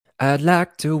I'd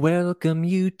like to welcome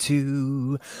you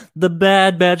to the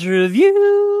Bad Batch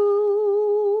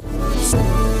Review. So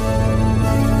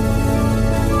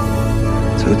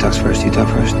who talks first? You talk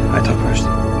first? I talk first.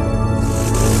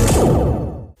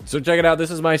 So check it out. This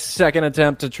is my second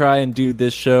attempt to try and do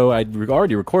this show. I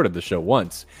already recorded the show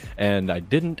once, and I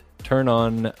didn't turn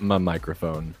on my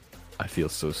microphone. I feel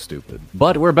so stupid.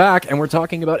 But we're back, and we're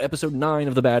talking about episode 9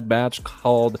 of The Bad Batch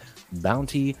called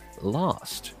Bounty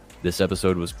Lost. This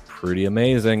episode was pretty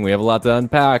amazing. We have a lot to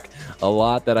unpack, a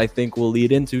lot that I think will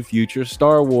lead into future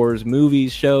Star Wars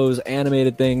movies, shows,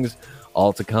 animated things,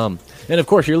 all to come. And of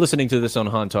course, you're listening to this on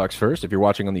Han Talks First. If you're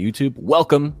watching on the YouTube,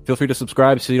 welcome. Feel free to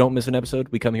subscribe so you don't miss an episode.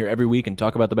 We come here every week and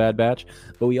talk about The Bad Batch,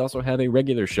 but we also have a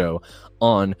regular show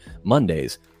on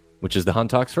Mondays, which is the Han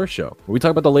Talks First show, where we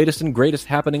talk about the latest and greatest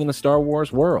happening in the Star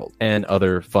Wars world and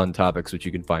other fun topics which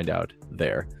you can find out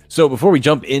there. So before we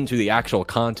jump into the actual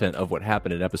content of what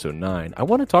happened in episode 9, I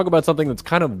want to talk about something that's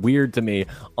kind of weird to me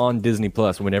on Disney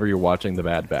Plus whenever you're watching The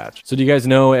Bad Batch. So do you guys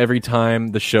know every time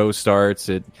the show starts,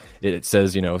 it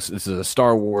says, you know, this is a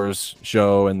Star Wars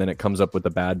show, and then it comes up with the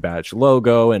Bad Batch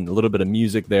logo and a little bit of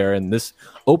music there, and this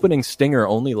opening stinger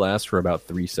only lasts for about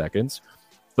 3 seconds.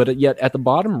 But yet at the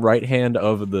bottom right hand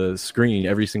of the screen,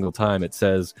 every single time it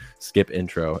says skip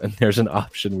intro, and there's an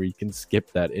option where you can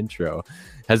skip that intro.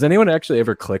 Has anyone actually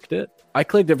ever clicked it? I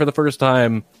clicked it for the first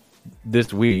time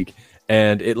this week,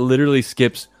 and it literally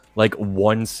skips like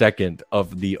 1 second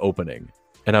of the opening.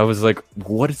 And I was like,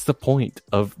 what is the point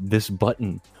of this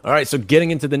button? All right, so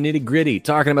getting into the nitty gritty,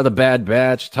 talking about the Bad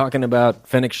Batch, talking about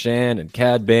Fennec Shand and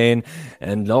Cad Bane,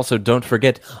 and also don't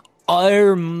forget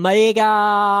Omega.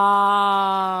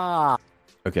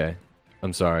 Okay,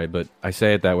 I'm sorry, but I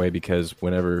say it that way because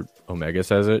whenever Omega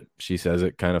says it, she says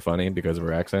it kind of funny because of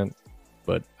her accent.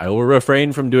 But I will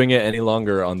refrain from doing it any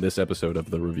longer on this episode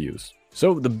of the reviews.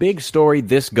 So the big story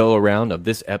this go-around of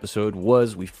this episode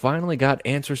was we finally got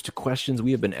answers to questions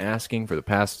we have been asking for the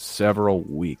past several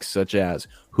weeks, such as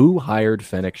who hired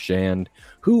Fennec Shand,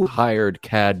 who hired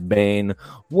Cad Bane,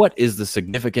 what is the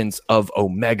significance of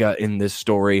Omega in this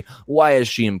story, why is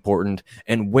she important,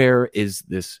 and where is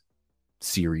this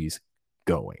series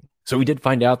going? So we did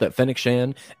find out that Fennec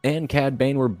Shand and Cad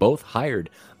Bane were both hired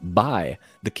by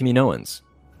the Kaminoans.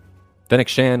 Fennec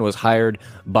Shand was hired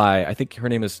by, I think her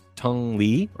name is Tung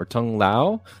Li or Tung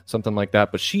Lao, something like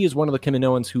that. But she is one of the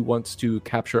Kaminoans who wants to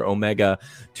capture Omega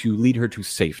to lead her to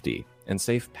safety and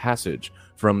safe passage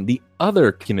from the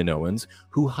other Kaminoans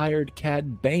who hired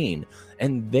Cad Bane.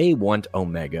 And they want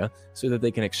Omega so that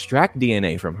they can extract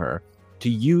DNA from her to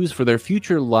use for their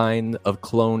future line of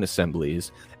clone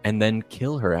assemblies and then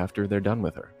kill her after they're done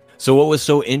with her. So what was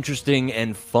so interesting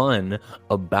and fun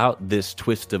about this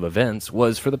twist of events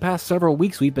was for the past several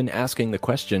weeks, we've been asking the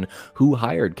question, who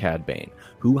hired Cad Bane?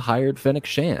 Who hired Fennec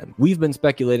Shand? We've been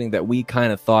speculating that we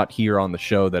kind of thought here on the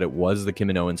show that it was the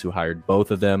Kaminoans who hired both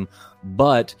of them,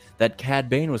 but that Cad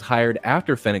Bane was hired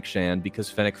after Fennec Shand because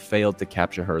Fennec failed to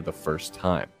capture her the first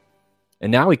time.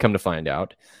 And now we come to find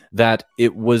out that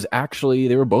it was actually,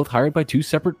 they were both hired by two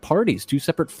separate parties, two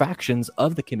separate factions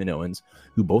of the Kaminoans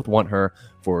who both want her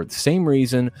for the same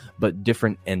reason, but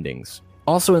different endings.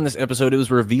 Also in this episode, it was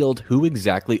revealed who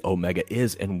exactly Omega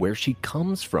is and where she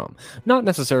comes from. Not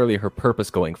necessarily her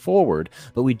purpose going forward,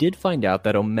 but we did find out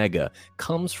that Omega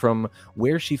comes from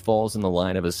where she falls in the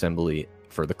line of assembly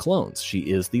for the clones. She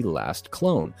is the last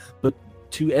clone. But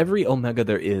to every Omega,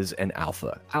 there is an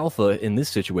Alpha. Alpha, in this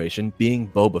situation, being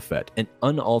Boba Fett, an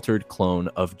unaltered clone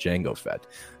of Jango Fett,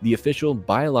 the official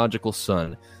biological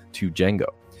son to Jango.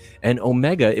 And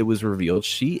Omega, it was revealed,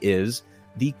 she is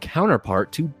the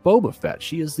counterpart to Boba Fett.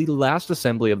 She is the last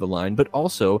assembly of the line, but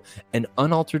also an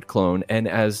unaltered clone, and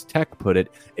as Tech put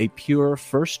it, a pure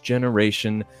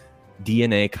first-generation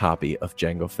DNA copy of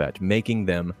Jango Fett, making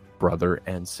them brother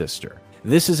and sister.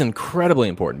 This is incredibly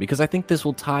important because I think this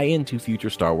will tie into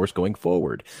future Star Wars going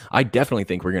forward. I definitely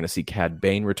think we're going to see Cad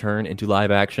Bane return into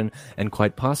live action and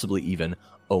quite possibly even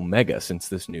Omega since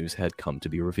this news had come to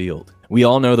be revealed. We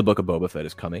all know the Book of Boba Fett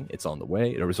is coming. It's on the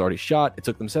way. It was already shot. It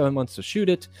took them 7 months to shoot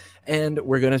it, and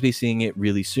we're going to be seeing it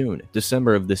really soon,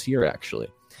 December of this year actually.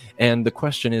 And the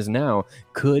question is now,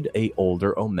 could a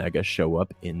older Omega show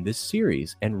up in this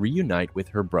series and reunite with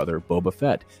her brother Boba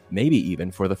Fett, maybe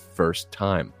even for the first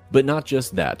time? But not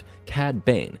just that, Cad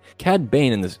Bane. Cad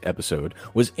Bane in this episode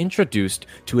was introduced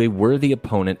to a worthy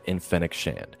opponent in Fennec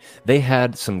Shand. They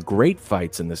had some great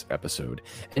fights in this episode,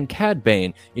 and Cad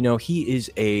Bane, you know, he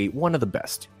is one of the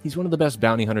best. He's one of the best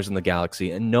bounty hunters in the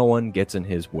galaxy, and no one gets in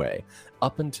his way.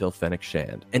 Up until Fennec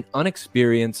Shand, an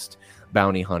unexperienced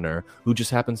bounty hunter who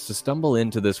just happens to stumble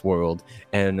into this world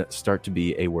and start to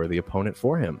be a worthy opponent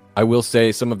for him. I will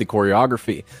say some of the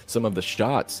choreography, some of the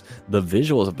shots, the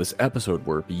visuals of this episode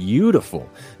were beautiful.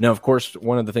 Now, of course,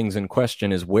 one of the things in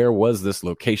question is where was this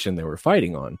location they were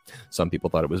fighting on? Some people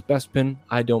thought it was Bespin.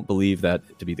 I don't believe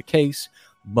that to be the case,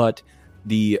 but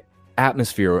the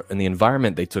atmosphere and the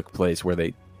environment they took place where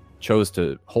they chose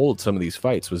to hold some of these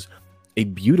fights was a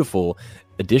beautiful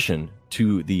addition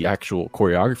to the actual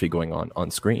choreography going on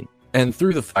screen. And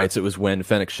through the fights, it was when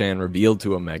Fennec Shand revealed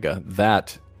to Omega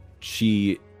that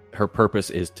her purpose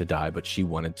is to die, but she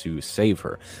wanted to save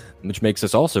her, which makes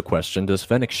us also question, does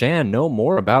Fennec Shand know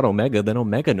more about Omega than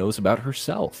Omega knows about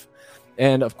herself?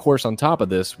 And of course, on top of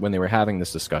this, when they were having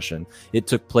this discussion, it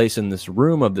took place in this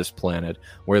room of this planet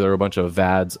where there were a bunch of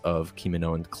VADs of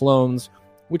Kaminoan clones,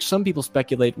 which some people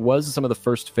speculate was some of the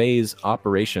first phase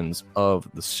operations of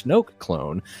the Snoke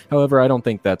clone. However, I don't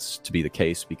think that's to be the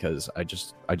case, because I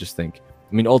just think,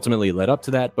 I mean, ultimately it led up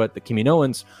to that, but the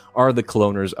Kaminoans are the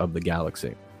cloners of the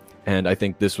galaxy. And I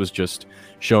think this was just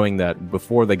showing that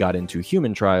before they got into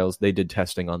human trials, they did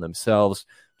testing on themselves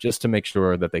just to make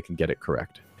sure that they can get it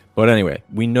correct. But anyway,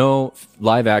 we know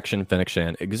live action Fennec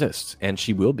Shand exists, and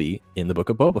she will be in the Book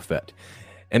of Boba Fett.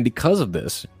 And because of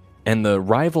this, and the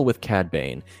rival with Cad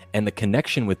Bane, and the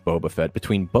connection with Boba Fett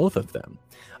between both of them,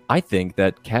 I think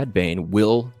that Cad Bane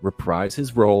will reprise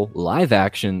his role live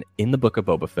action in the Book of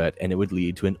Boba Fett, and it would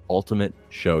lead to an ultimate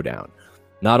showdown.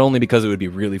 Not only because it would be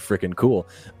really freaking cool,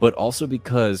 but also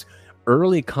because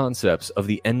early concepts of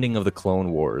the ending of the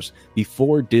Clone Wars,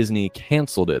 before Disney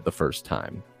canceled it the first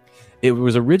time, it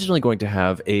was originally going to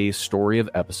have a story of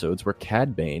episodes where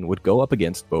Cad Bane would go up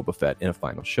against Boba Fett in a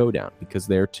final showdown, because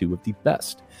they're two of the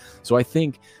best. So I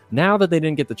think now that they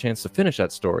didn't get the chance to finish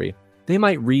that story, they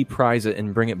might reprise it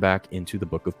and bring it back into the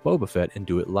Book of Boba Fett and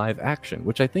do it live action,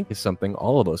 which I think is something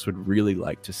all of us would really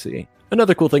like to see.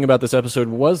 Another cool thing about this episode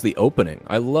was the opening.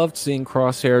 I loved seeing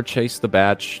Crosshair chase the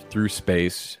Batch through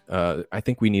space. I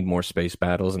think we need more space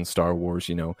battles in Star Wars.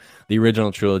 You know, the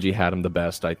original trilogy had them the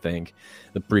best, I think.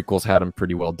 The prequels had them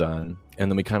pretty well done.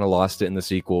 And then we kind of lost it in the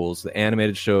sequels. The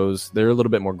animated shows, they're a little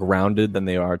bit more grounded than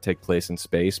they take place in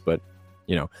space, but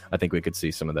you know, I think we could see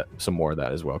some more of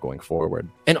that as well going forward.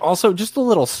 And also, just a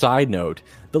little side note,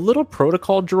 the little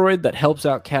protocol droid that helps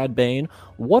out Cad Bane,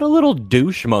 what a little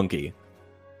douche monkey.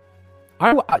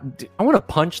 I want to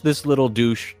punch this little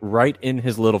douche right in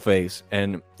his little face,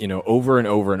 and, you know, over and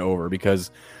over and over, because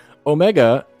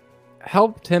Omega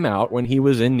helped him out when he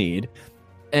was in need,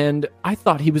 and I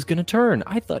thought he was going to turn.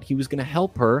 I thought he was going to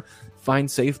help her find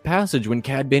safe passage when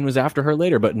Cad Bane was after her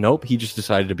later, but nope, he just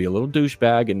decided to be a little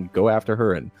douchebag and go after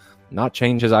her and not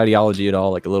change his ideology at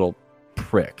all, like a little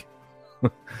prick.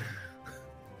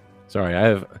 Sorry, I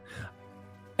have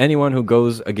anyone who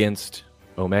goes against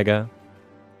Omega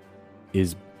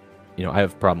is, you know, I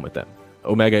have a problem with them.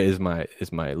 Omega is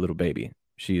my little baby.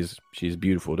 She's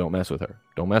beautiful. Don't mess with her.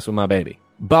 Don't mess with my baby.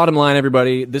 Bottom line,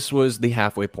 everybody, this was the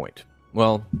halfway point.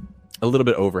 Well, a little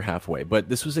bit over halfway, but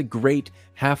this was a great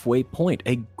halfway point,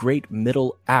 a great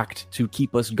middle act to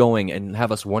keep us going and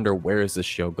have us wonder, where is this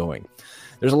show going?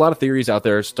 There's a lot of theories out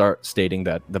there stating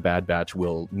that the Bad Batch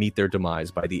will meet their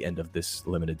demise by the end of this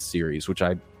limited series, which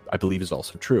I believe is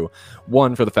also true.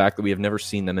 One, for the fact that we have never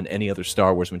seen them in any other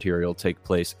Star Wars material take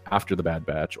place after the Bad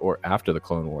Batch or after the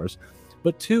Clone Wars.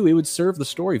 But two, it would serve the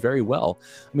story very well.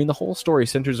 I mean, the whole story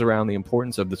centers around the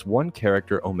importance of this one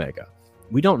character, Omega.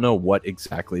 We don't know what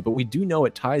exactly, but we do know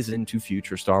it ties into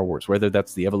future Star Wars, whether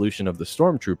that's the evolution of the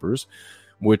Stormtroopers,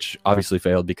 which obviously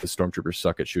failed because Stormtroopers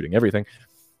suck at shooting everything,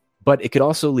 but it could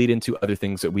also lead into other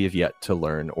things that we have yet to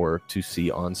learn or to see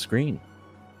on screen.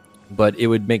 But it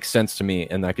would make sense to me,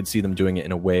 and I could see them doing it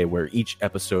in a way where each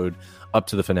episode up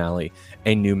to the finale,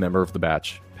 a new member of the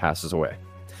Batch passes away.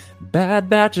 Bad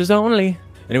Batches only!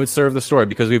 And it would serve the story,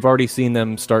 because we've already seen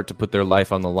them start to put their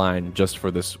life on the line just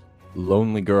for this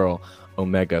lonely girl,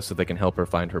 Omega, so they can help her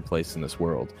find her place in this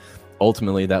world.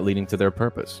 Ultimately, that leading to their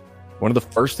purpose. One of the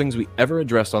first things we ever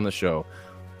addressed on the show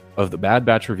of the Bad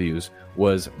Batch reviews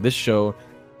was this show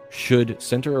should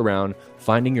center around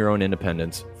finding your own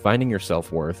independence, finding your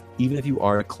self-worth, even if you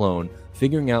are a clone,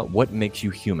 figuring out what makes you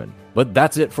human. But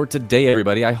that's it for today,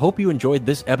 everybody. I hope you enjoyed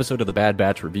this episode of the Bad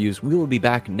Batch Reviews. We will be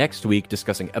back next week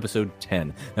discussing episode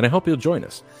 10, and I hope you'll join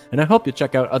us. And I hope you'll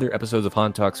check out other episodes of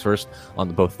Han Talks First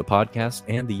on both the podcast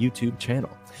and the YouTube channel.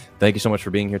 Thank you so much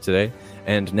for being here today.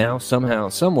 And now, somehow,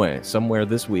 someway, somewhere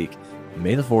this week,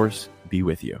 may the Force be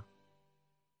with you.